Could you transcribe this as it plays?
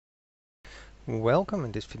Welcome.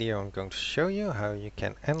 In this video I'm going to show you how you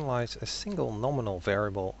can analyze a single nominal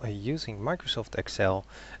variable using Microsoft Excel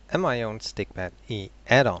and my own stikpetE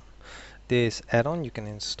add-on. This add-on you can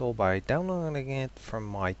install by downloading it from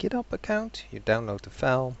my GitHub account. You download the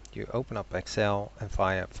file, you open up Excel, and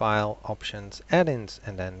via File, Options, Add-ins,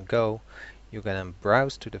 and then Go, you can then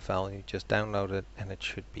browse to the file you just downloaded and it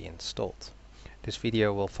should be installed. This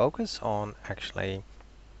video will focus on actually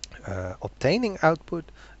obtaining output,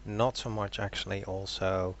 not so much actually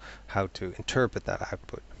also how to interpret that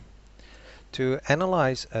output. To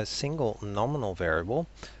analyze a single nominal variable,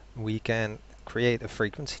 we can create a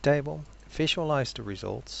frequency table, visualize the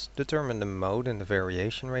results, determine the mode and the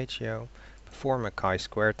variation ratio, perform a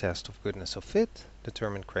chi-square test of goodness of fit,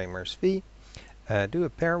 determine Kramer's V, do a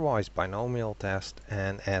pairwise binomial test,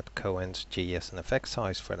 and add Cohen's G as an effect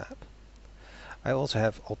size for that. I also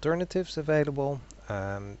have alternatives available.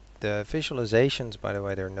 The visualizations, by the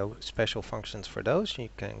way, there are no special functions for those. You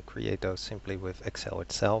can create those simply with Excel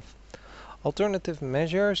itself. Alternative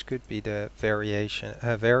measures could be the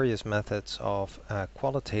various methods of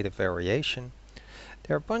qualitative variation.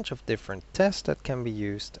 There are a bunch of different tests that can be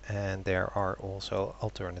used, and there are also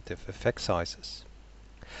alternative effect sizes.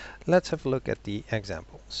 Let's have a look at the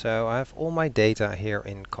example. So I have all my data here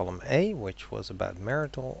in column A, which was about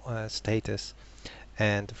marital status.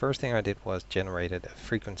 And the first thing I did was generated a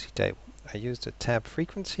frequency table. I used a tab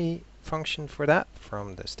frequency function for that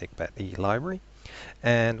from the stikpetE library.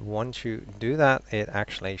 And once you do that, it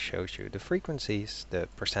actually shows you the frequencies, the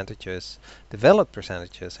percentages, the valid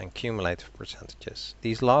percentages, and cumulative percentages.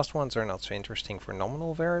 These last ones are not so interesting for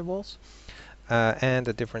nominal variables. And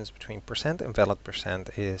the difference between percent and valid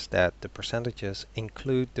percent is that the percentages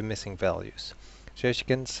include the missing values. So as you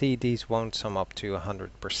can see, these won't sum up to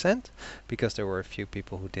 100% because there were a few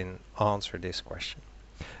people who didn't answer this question.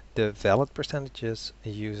 The valid percentages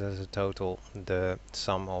use as a total the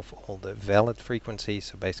sum of all the valid frequencies,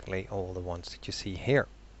 so basically all the ones that you see here.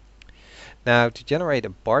 Now, to generate a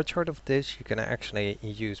bar chart of this, you can actually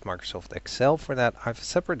use Microsoft Excel for that. I have a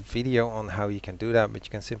separate video on how you can do that, but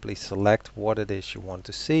you can simply select what it is you want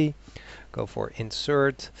to see, go for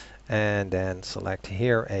Insert, and then select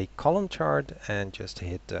here a column chart and just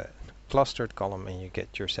hit the clustered column and you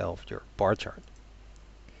get yourself your bar chart.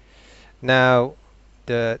 Now,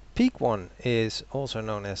 the peak one is also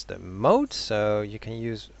known as the mode, so you can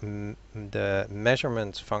use the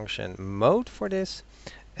measurements function mode for this,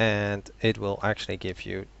 and it will actually give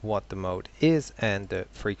you what the mode is and the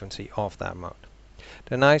frequency of that mode.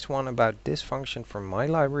 The nice one about this function from my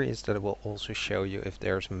library is that it will also show you if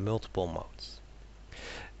there's multiple modes.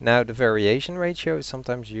 Now, the variation ratio is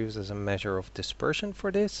sometimes used as a measure of dispersion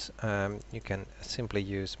for this. You can simply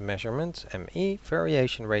use measurements, ME,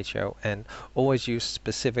 variation ratio, and always use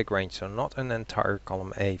specific range, so not an entire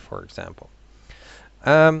column A, for example.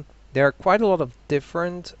 There are quite a lot of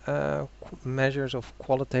different measures of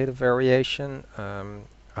qualitative variation.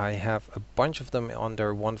 I have a bunch of them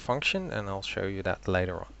under one function, and I'll show you that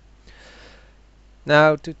later on.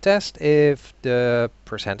 Now, to test if the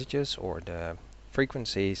percentages or the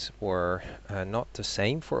frequencies were not the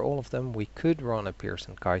same for all of them, we could run a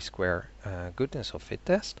Pearson chi-square goodness of fit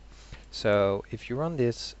test. So if you run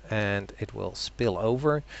this, and it will spill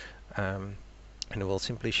over, and it will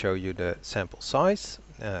simply show you the sample size,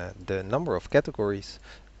 the number of categories,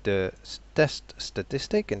 the test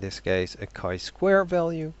statistic, in this case a chi-square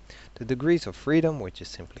value, the degrees of freedom, which is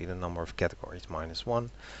simply the number of categories minus 1,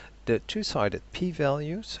 the two-sided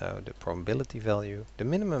p-value, so the probability value, the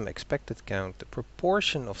minimum expected count, the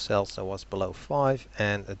proportion of cells that was below 5,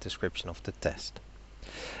 and a description of the test.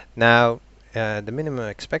 Now, the minimum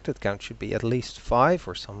expected count should be at least 5,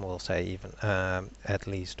 or some will say even at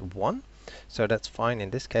least 1. So that's fine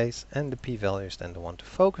in this case, and the p-value is then the one to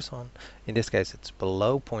focus on. In this case it's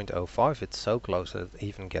below 0.05, it's so close that it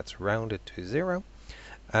even gets rounded to 0.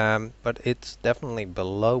 But it's definitely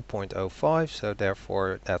below 0.05, so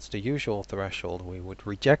therefore that's the usual threshold. We would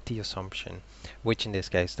reject the assumption, which in this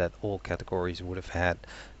case that all categories would have had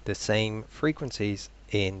the same frequencies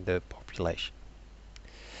in the population.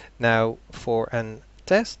 Now, for an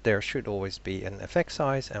test, there should always be an effect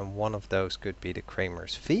size, and one of those could be the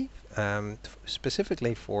Kramer's V,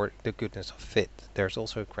 specifically for the goodness of fit. There's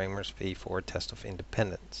also a Kramer's V for a test of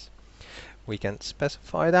independence. We can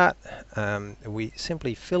specify that. We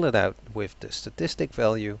simply fill it out with the statistic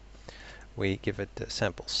value. We give it the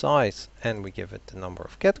sample size, and we give it the number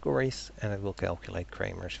of categories, and it will calculate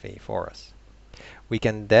Kramer's V for us. We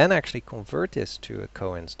can then actually convert this to a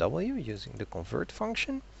Cohen's W using the convert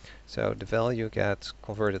function. So the value gets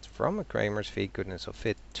converted from a Kramer's V goodness of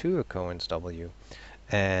fit to a Cohen's W,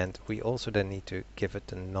 and we also then need to give it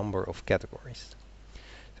the number of categories.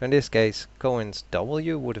 So in this case, Cohen's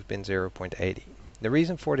W would have been 0.80. The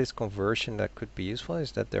reason for this conversion that could be useful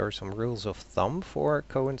is that there are some rules of thumb for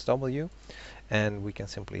Cohen's W, and we can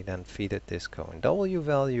simply then feed it this Cohen W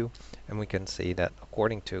value, and we can see that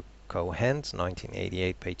according to Cohen's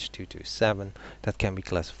 1988 page 227, that can be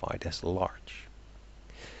classified as large.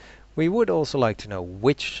 We would also like to know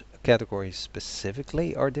which categories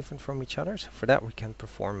specifically are different from each other. So for that we can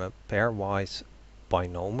perform a pairwise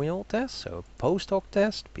binomial test, so post hoc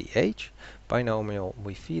test, pH. Binomial,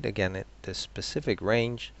 we feed again it the specific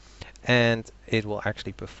range, and it will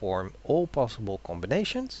actually perform all possible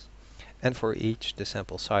combinations. And for each, the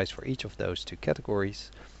sample size for each of those two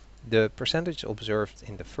categories, the percentage observed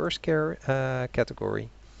in the first category,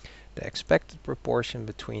 the expected proportion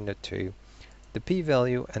between the two, the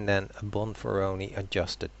p-value, and then a Bonferroni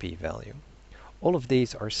adjusted p-value. All of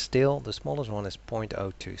these are still, the smallest one is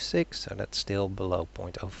 0.026, so that's still below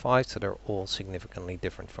 0.05, so they're all significantly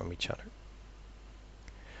different from each other.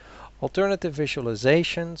 Alternative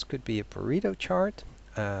visualizations could be a Pareto chart,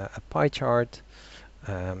 a pie chart,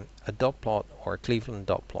 a dot plot or a Cleveland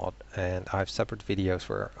dot plot, and I have separate videos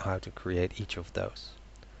for how to create each of those.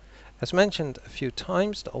 As mentioned a few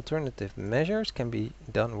times, the alternative measures can be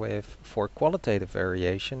done with, for qualitative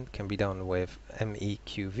variation, can be done with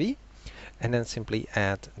MEQV, and then simply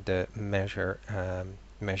add the measure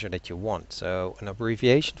that you want. So an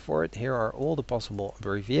abbreviation for it, here are all the possible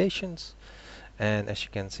abbreviations, and as you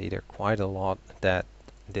can see, there are quite a lot that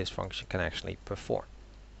this function can actually perform.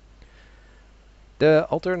 The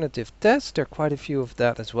alternative test, there are quite a few of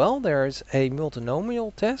that as well. There's a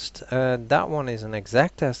multinomial test. That one is an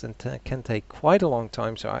exact test and can take quite a long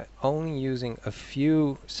time, so I'm only using a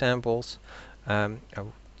few samples. I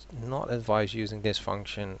would not advise using this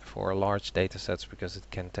function for large data sets because it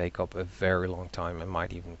can take up a very long time and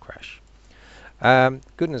might even crash.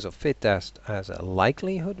 Goodness of fit test as a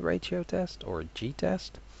likelihood ratio test or a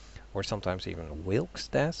G-test, or sometimes even a Wilks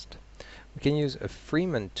test. We can use a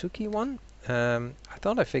freeman-tukey one. I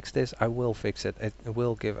thought I fixed this. I will fix it. It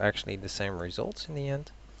will give actually the same results in the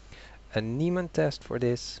end. A Niemann test for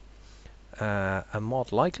this, a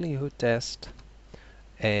mod likelihood test,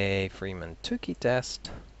 a freeman-tukey test,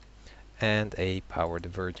 and a power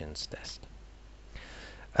divergence test.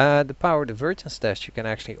 The power divergence test, you can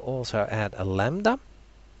actually also add a lambda,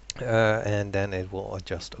 and then it will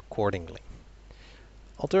adjust accordingly.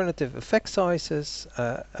 Alternative effect sizes,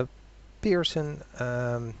 a Pearson,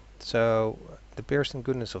 so the Pearson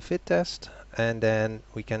goodness of fit test, and then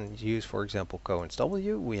we can use, for example, Cohen's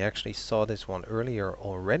W. We actually saw this one earlier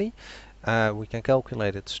already. We can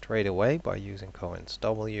calculate it straight away by using Cohen's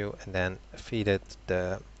W and then feed it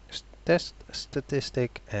the test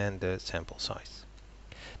statistic and the sample size.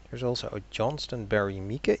 There's also a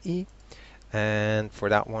Johnston-Berry-Mieke, and for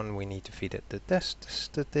that one we need to feed it the test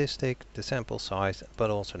statistic, the sample size,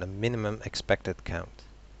 but also the minimum expected count.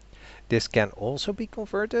 This can also be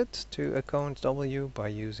converted to a Cohen's W by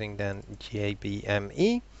using then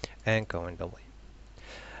JBME and Cohen W.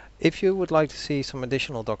 If you would like to see some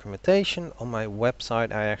additional documentation, on my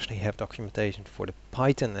website I actually have documentation for the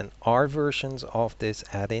Python and R versions of this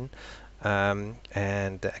add-in,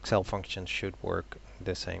 and the Excel functions should work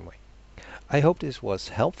the same way. I hope this was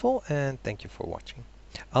helpful, and thank you for watching.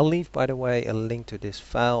 I'll leave, by the way, a link to this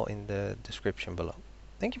file in the description below.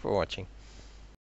 Thank you for watching.